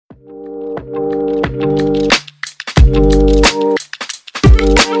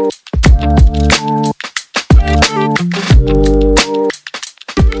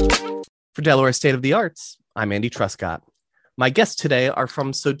For Delaware State of the Arts, I'm Andy Truscott. My guests today are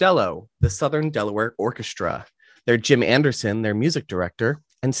from SODELO, the Southern Delaware Orchestra. They're Jim Anderson, their music director,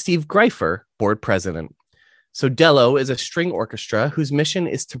 and Steve Greifer, board president. SODELO is a string orchestra whose mission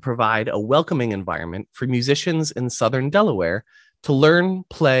is to provide a welcoming environment for musicians in Southern Delaware to learn,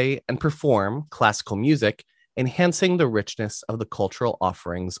 play, and perform classical music, enhancing the richness of the cultural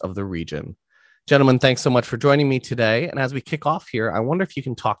offerings of the region. Gentlemen, thanks so much for joining me today. And as we kick off here, I wonder if you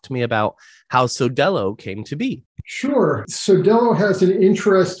can talk to me about how SODELO came to be. Sure. SODELO has an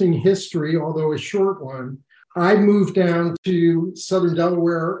interesting history, although a short one. I moved down to Southern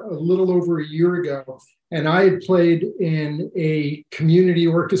Delaware a little over a year ago, and I had played in a community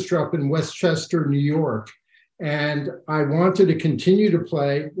orchestra up in Westchester, New York. And I wanted to continue to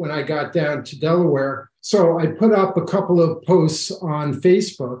play when I got down to Delaware. So I put up a couple of posts on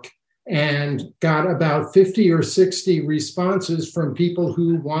Facebook and got about 50 or 60 responses from people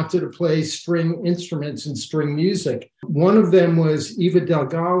who wanted to play string instruments and string music. One of them was Eva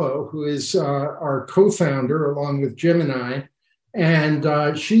Delgado, who is our co-founder along with Jim and I.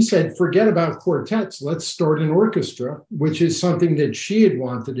 And she said, forget about quartets, let's start an orchestra, which is something that she had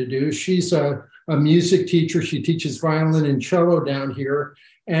wanted to do. She's a music teacher. She teaches violin and cello down here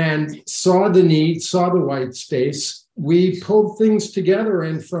and saw the need, saw the white space. We pulled things together,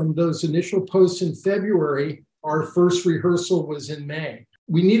 and from those initial posts in February, our first rehearsal was in May.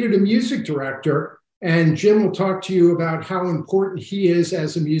 We needed a music director, and Jim will talk to you about how important he is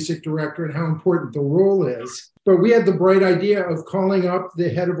as a music director and how important the role is. But we had the bright idea of calling up the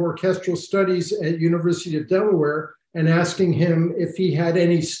head of orchestral studies at University of Delaware and asking him if he had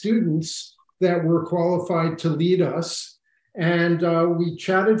any students that were qualified to lead us. And we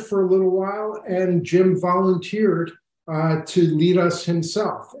chatted for a little while, and Jim volunteered to lead us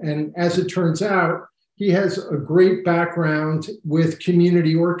himself. And as it turns out, he has a great background with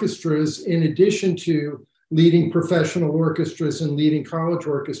community orchestras in addition to leading professional orchestras and leading college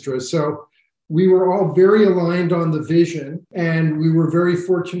orchestras. So we were all very aligned on the vision, and we were very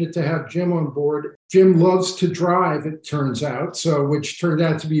fortunate to have Jim on board. Jim loves to drive, it turns out, which turned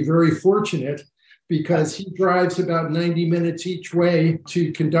out to be very fortunate because he drives about 90 minutes each way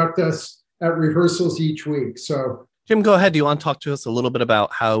to conduct us at rehearsals each week. So Jim, go ahead. Do you want to talk to us a little bit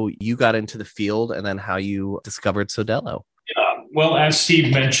about how you got into the field and then how you discovered SODELO? Yeah, well, as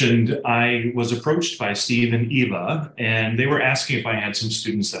Steve mentioned, I was approached by Steve and Eva, and they were asking if I had some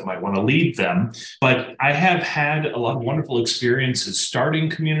students that might want to lead them. But I have had a lot of wonderful experiences starting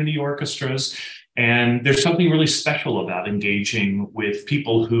community orchestras. And there's something really special about engaging with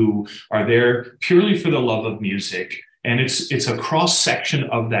people who are there purely for the love of music. And it's a cross-section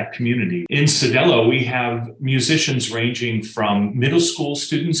of that community. In SODELO, we have musicians ranging from middle school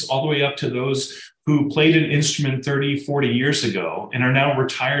students all the way up to those who played an instrument 30, 40 years ago and are now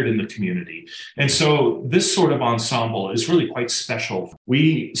retired in the community. And so this sort of ensemble is really quite special.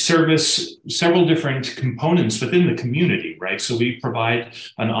 We service several different components within the community, right? So we provide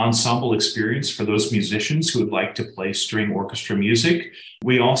an ensemble experience for those musicians who would like to play string orchestra music.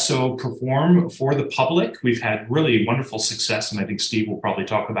 We also perform for the public. We've had really wonderful success, and I think Steve will probably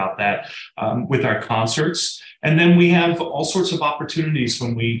talk about that with our concerts. And then we have all sorts of opportunities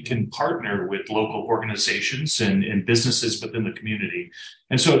when we can partner with local organizations and businesses within the community.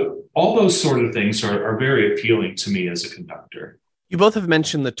 And so all those sort of things are very appealing to me as a conductor. You both have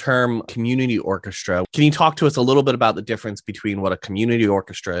mentioned the term community orchestra. Can you talk to us a little bit about the difference between what a community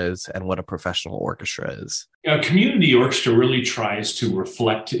orchestra is and what a professional orchestra is? A community orchestra really tries to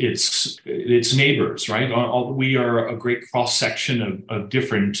reflect its neighbors, right? We are a great cross-section of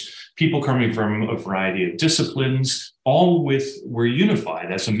different people coming from a variety of disciplines. We're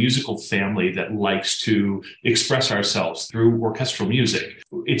unified as a musical family that likes to express ourselves through orchestral music.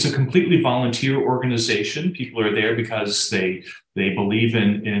 It's a completely volunteer organization. People are there because they believe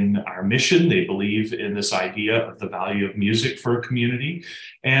in our mission. They believe in this idea of the value of music for a community.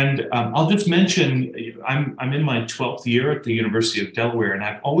 And I'll just mention, I'm in my 12th year at the University of Delaware, and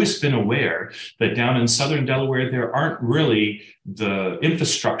I've always been aware that down in Southern Delaware, there aren't really the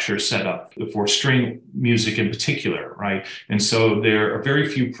infrastructure set up for string music in particular, right? And so there are very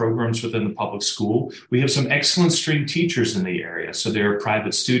few programs within the public school. We have some excellent string teachers in the area. So there are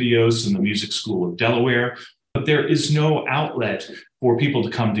private studios in the Music School of Delaware, but there is no outlet for people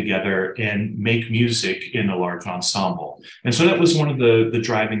to come together and make music in a large ensemble. And so that was one of the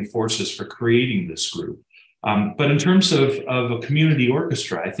driving forces for creating this group. But in terms of a community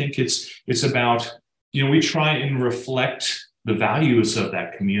orchestra, I think it's about, we try and reflect the values of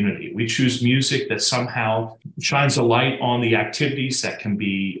that community. We choose music that somehow shines a light on the activities that can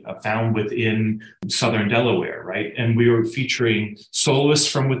be found within Southern Delaware, right? And we are featuring soloists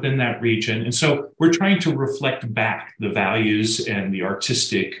from within that region. And so we're trying to reflect back the values and the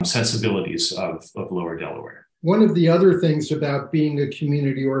artistic sensibilities of Lower Delaware. One of the other things about being a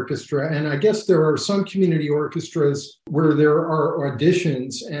community orchestra, and I guess there are some community orchestras where there are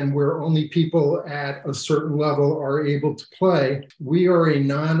auditions and where only people at a certain level are able to play. We are a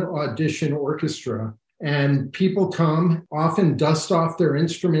non-audition orchestra, and people come, often dust off their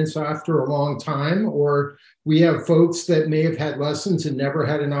instruments after a long time, or we have folks that may have had lessons and never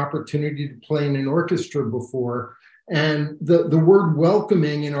had an opportunity to play in an orchestra before. And the word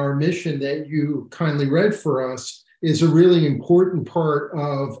welcoming in our mission that you kindly read for us is a really important part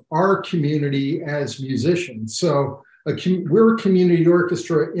of our community as musicians. So we're a community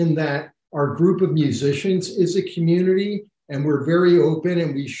orchestra in that our group of musicians is a community, and we're very open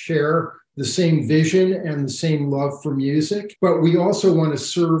and we share the same vision and the same love for music. But we also want to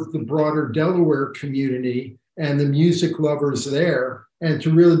serve the broader Delaware community and the music lovers there, and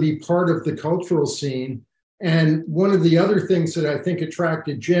to really be part of the cultural scene. And one of the other things that I think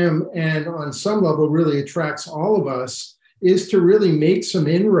attracted Jim, and on some level really attracts all of us, is to really make some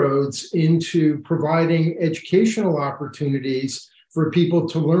inroads into providing educational opportunities for people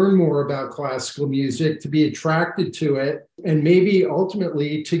to learn more about classical music, to be attracted to it, and maybe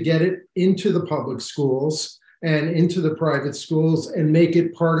ultimately to get it into the public schools and into the private schools and make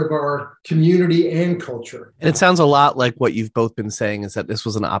it part of our community and culture. And it sounds a lot like what you've both been saying, is that this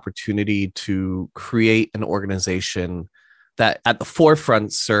was an opportunity to create an organization that at the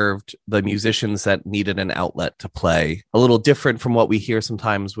forefront served the musicians that needed an outlet to play. A little different from what we hear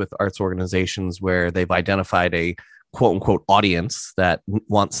sometimes with arts organizations, where they've identified a quote unquote audience that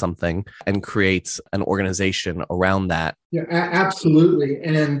wants something and creates an organization around that. Yeah, absolutely.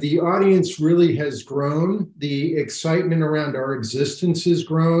 And the audience really has grown. The excitement around our existence has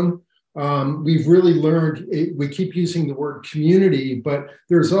grown. We've really learned, we keep using the word community, but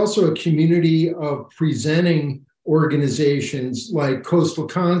there's also a community of presenting organizations like Coastal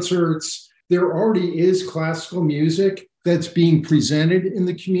Concerts. There already is classical music that's being presented in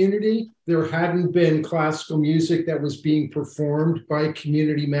the community. There hadn't been classical music that was being performed by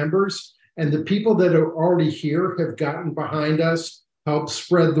community members. And the people that are already here have gotten behind us, helped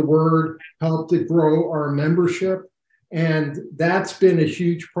spread the word, helped to grow our membership. And that's been a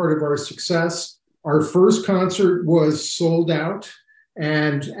huge part of our success. Our first concert was sold out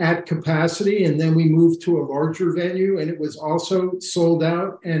and at capacity, and then we moved to a larger venue and it was also sold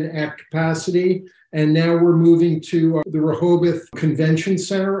out and at capacity. And now we're moving to the Rehoboth Convention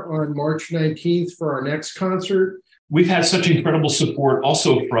Center on March 19th for our next concert. We've had such incredible support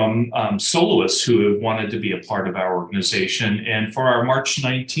also from soloists who have wanted to be a part of our organization. And for our March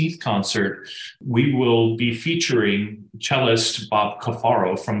 19th concert, we will be featuring cellist Bob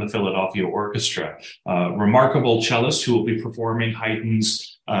Cafaro from the Philadelphia Orchestra, a remarkable cellist who will be performing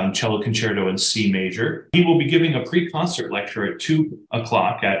Haydn's cello concerto in C major. He will be giving a pre-concert lecture at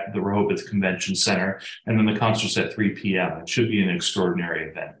 2:00 at the Rehoboth Convention Center, and then the concert's at 3 p.m. It should be an extraordinary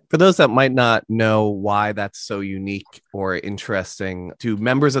event. For those that might not know why that's so unique or interesting, do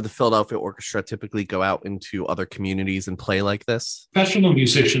members of the Philadelphia Orchestra typically go out into other communities and play like this? Professional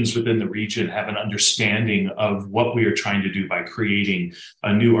musicians within the region have an understanding of what we are trying to do by creating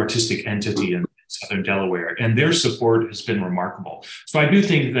a new artistic entity in Southern Delaware, and their support has been remarkable. So I do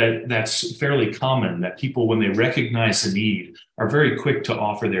think that that's fairly common, that people, when they recognize the need, are very quick to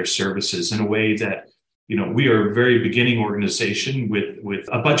offer their services in a way that, you know, we are a very beginning organization with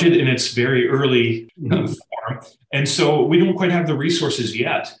a budget in its very early form. And so we don't quite have the resources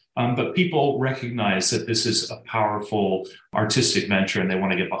yet, but people recognize that this is a powerful artistic venture and they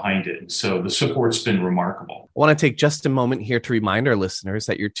want to get behind it. And so the support's been remarkable. I want to take just a moment here to remind our listeners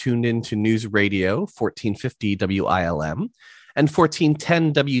that you're tuned into News Radio 1450 WILM and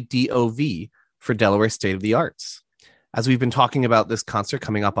 1410 WDOV for Delaware State of the Arts. As we've been talking about this concert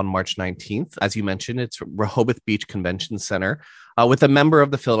coming up on March 19th, as you mentioned, it's Rehoboth Beach Convention Center with a member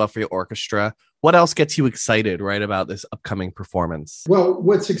of the Philadelphia Orchestra. What else gets you excited, right, about this upcoming performance? Well,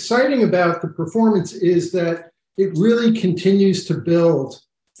 what's exciting about the performance is that it really continues to build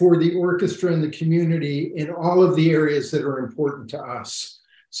for the orchestra and the community in all of the areas that are important to us.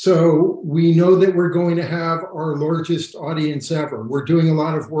 So we know that we're going to have our largest audience ever. We're doing a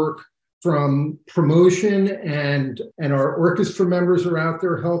lot of work from promotion, and our orchestra members are out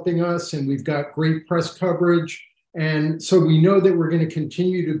there helping us, and we've got great press coverage. And so we know that we're going to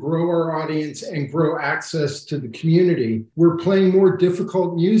continue to grow our audience and grow access to the community. We're playing more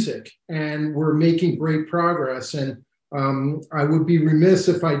difficult music and we're making great progress. And I would be remiss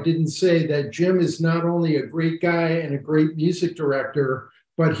if I didn't say that Jim is not only a great guy and a great music director,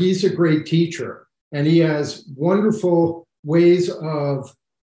 but he's a great teacher. And he has wonderful ways of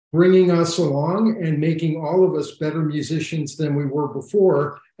bringing us along and making all of us better musicians than we were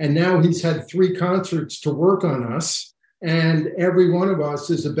before. And now he's had 3 concerts to work on us. And every one of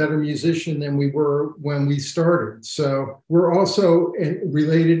us is a better musician than we were when we started. So we're also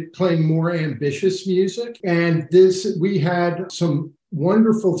related, playing more ambitious music. And we had some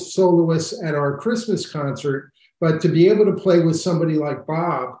wonderful soloists at our Christmas concert, but to be able to play with somebody like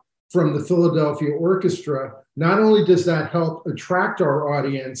Bob from the Philadelphia Orchestra, not only does that help attract our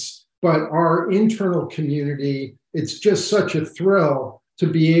audience, but our internal community, it's just such a thrill to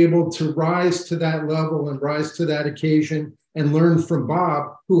be able to rise to that level and rise to that occasion and learn from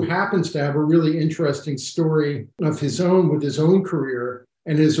Bob, who happens to have a really interesting story of his own with his own career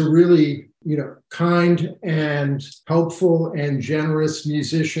and is a really, kind and helpful and generous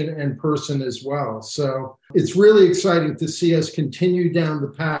musician and person as well. So it's really exciting to see us continue down the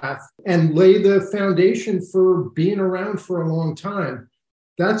path and lay the foundation for being around for a long time.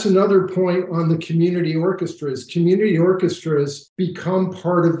 That's another point on the community orchestras. Community orchestras become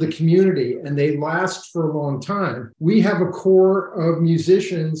part of the community and they last for a long time. We have a core of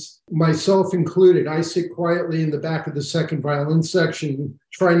musicians, myself included. I sit quietly in the back of the second violin section,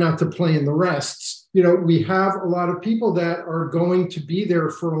 try not to play in the rests. We have a lot of people that are going to be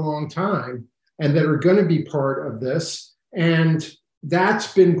there for a long time and that are going to be part of this. And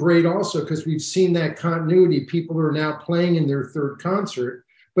that's been great also because we've seen that continuity. People are now playing in their 3rd concert.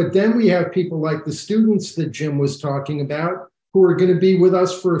 But then we have people like the students that Jim was talking about who are going to be with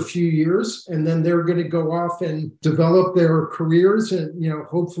us for a few years, and then they're going to go off and develop their careers and,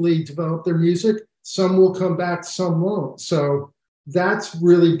 hopefully develop their music. Some will come back, some won't. So that's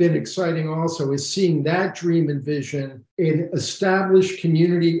really been exciting also, is seeing that dream and vision in established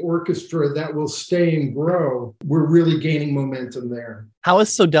community orchestra that will stay and grow. We're really gaining momentum there. How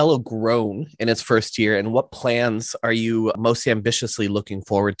has SODELO grown in its first year, and what plans are you most ambitiously looking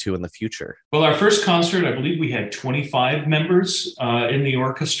forward to in the future? Well, our first concert, I believe we had 25 members in the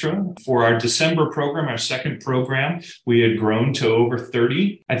orchestra. For our December program, our second program, we had grown to over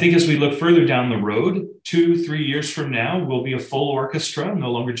 30. I think as we look further down the road, 2-3 years from now, we'll be a full orchestra,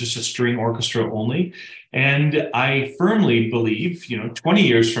 no longer just a string orchestra only. And I firmly believe, 20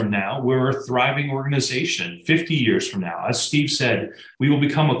 years from now, we're a thriving organization. 50 years from now, as Steve said, we will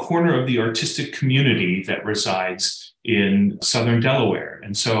become a corner of the artistic community that resides in Southern Delaware.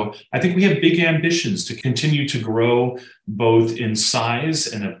 And so I think we have big ambitions to continue to grow both in size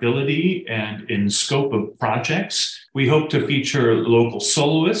and ability and in scope of projects. We hope to feature local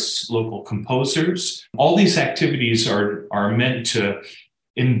soloists, local composers. All these activities are meant to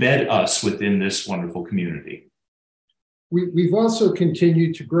embed us within this wonderful community. We've also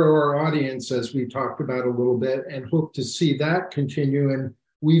continued to grow our audience, as we talked about a little bit, and hope to see that continue. And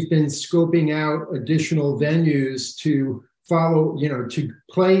we've been scoping out additional venues to follow, to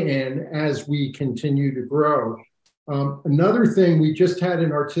play in as we continue to grow. Another thing, we just had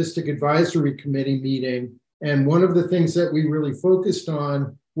an artistic advisory committee meeting, and one of the things that we really focused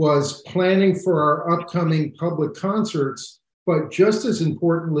on was planning for our upcoming public concerts, but just as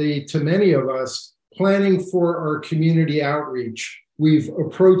importantly to many of us, planning for our community outreach. We've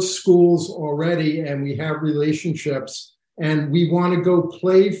approached schools already and we have relationships, and we want to go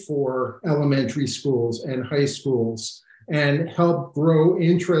play for elementary schools and high schools and help grow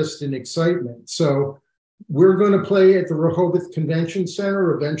interest and excitement. So we're going to play at the Rehoboth Convention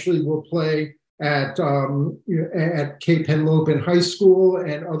Center. Eventually we'll play at Cape Henlopen High School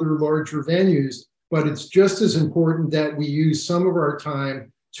and other larger venues. But it's just as important that we use some of our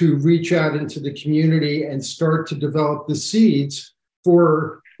time to reach out into the community and start to develop the seeds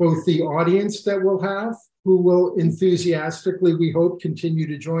for both the audience that we'll have, who will enthusiastically, we hope, continue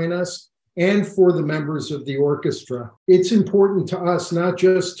to join us, and for the members of the orchestra. It's important to us not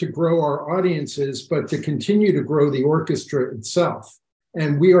just to grow our audiences, but to continue to grow the orchestra itself.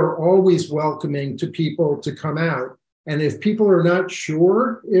 And we are always welcoming to people to come out. And if people are not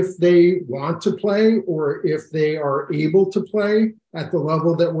sure if they want to play or if they are able to play at the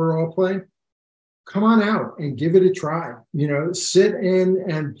level that we're all playing, come on out and give it a try. Sit in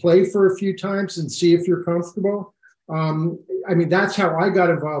and play for a few times and see if you're comfortable. That's how I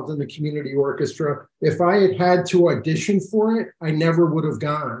got involved in the community orchestra. If I had had to audition for it, I never would have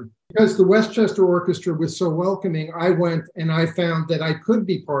gone. Because the Westchester Orchestra was so welcoming, I went and I found that I could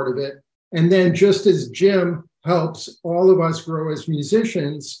be part of it. And then just as Jim helps all of us grow as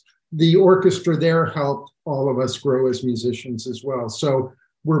musicians, the orchestra there helped all of us grow as musicians as well. So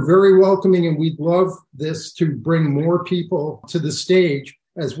we're very welcoming, and we'd love this to bring more people to the stage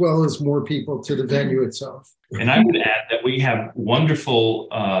as well as more people to the venue itself. And I would add that we have wonderful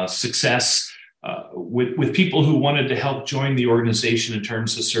success with people who wanted to help join the organization in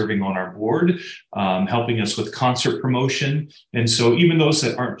terms of serving on our board, helping us with concert promotion. And so even those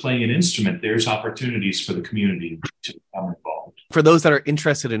that aren't playing an instrument, there's opportunities for the community to become involved. For those that are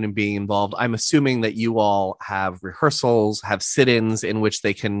interested in being involved, I'm assuming that you all have rehearsals, have sit-ins in which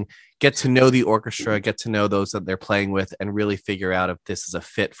they can get to know the orchestra, get to know those that they're playing with, and really figure out if this is a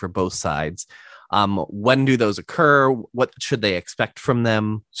fit for both sides. When do those occur? What should they expect from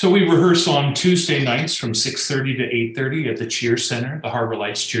them? So we rehearse on Tuesday nights from 6:30 to 8:30 at the Cheer Center, the Harbor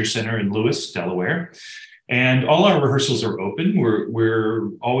Lights Cheer Center in Lewis, Delaware. And all our rehearsals are open.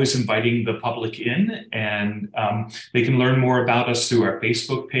 We're always inviting the public in, and they can learn more about us through our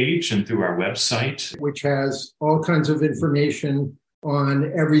Facebook page and through our website, which has all kinds of information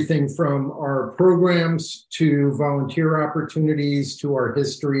on everything from our programs to volunteer opportunities to our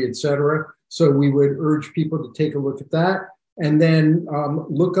history, et cetera. So we would urge people to take a look at that. And then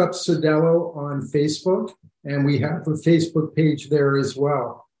look up SODELO on Facebook. And we have a Facebook page there as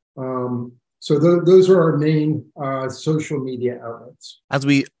well. So those are our main social media outlets. As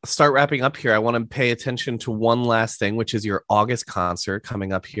we start wrapping up here, I want to pay attention to one last thing, which is your August concert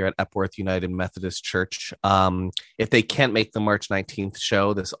coming up here at Epworth United Methodist Church. If they can't make the March 19th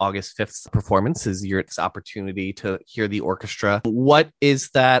show, this August 5th performance is your opportunity to hear the orchestra. What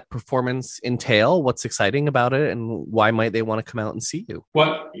is that performance entail? What's exciting about it? And why might they want to come out and see you?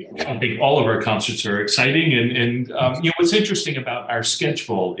 Well, I think all of our concerts are exciting. And what's interesting about our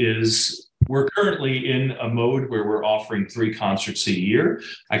schedule is we're currently in a mode where we're offering 3 concerts a year.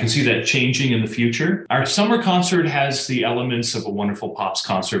 I can see that changing in the future. Our summer concert has the elements of a wonderful pops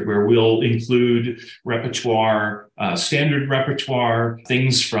concert where we'll include repertoire, standard repertoire,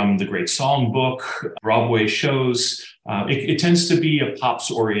 things from the Great Songbook, Broadway shows. It tends to be a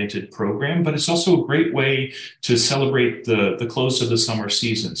pops-oriented program, but it's also a great way to celebrate the close of the summer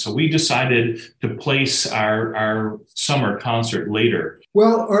season. So we decided to place our summer concert later.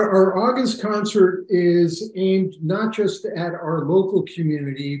 Well, our August concert is aimed not just at our local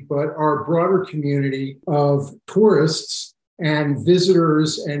community, but our broader community of tourists and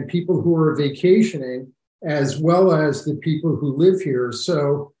visitors and people who are vacationing, as well as the people who live here.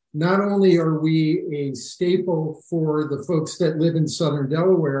 So not only are we a staple for the folks that live in Southern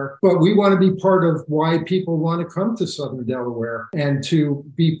Delaware, but we want to be part of why people want to come to Southern Delaware and to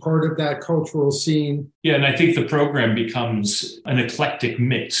be part of that cultural scene. Yeah, and I think the program becomes an eclectic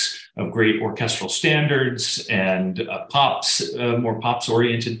mix of great orchestral standards and more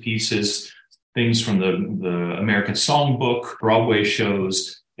pops-oriented pieces, things from the American Songbook, Broadway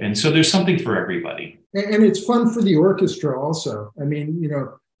shows. And so there's something for everybody. And it's fun for the orchestra also. I mean,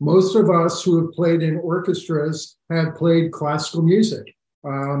 most of us who have played in orchestras have played classical music,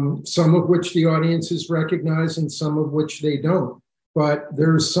 some of which the audiences recognize and some of which they don't. But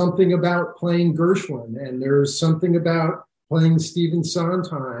there's something about playing Gershwin, and there's something about playing Stephen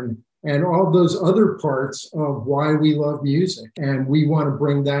Sondheim and all those other parts of why we love music. And we want to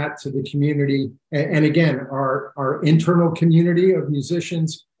bring that to the community. And again, our internal community of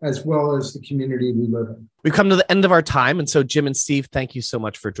musicians, as well as the community we live in. We've come to the end of our time. And so Jim and Steve, thank you so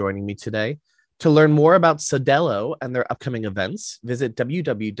much for joining me today. To learn more about SODELO and their upcoming events, visit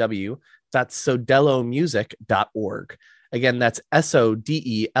www.sodelomusic.org. Again, that's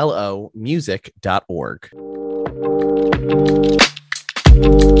SODELO music.org.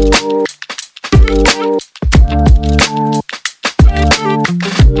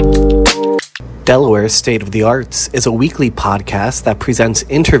 Delaware State of the Arts is a weekly podcast that presents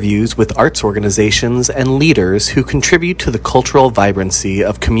interviews with arts organizations and leaders who contribute to the cultural vibrancy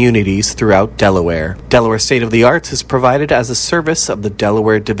of communities throughout Delaware. Delaware State of the Arts is provided as a service of the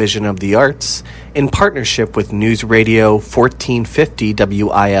Delaware Division of the Arts in partnership with News Radio 1450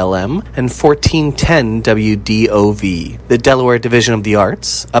 WILM and 1410 WDOV. The Delaware Division of the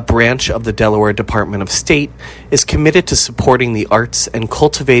Arts, a branch of the Delaware Department of State, is committed to supporting the arts and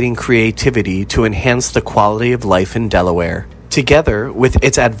cultivating creativity to enhance the quality of life in Delaware. Together with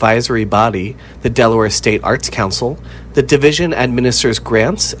its advisory body, the Delaware State Arts Council, the division administers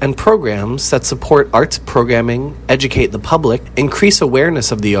grants and programs that support arts programming, educate the public, increase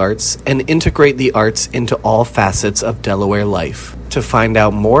awareness of the arts, and integrate the arts into all facets of Delaware life. To find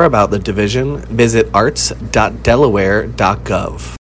out more about the division, visit arts.delaware.gov.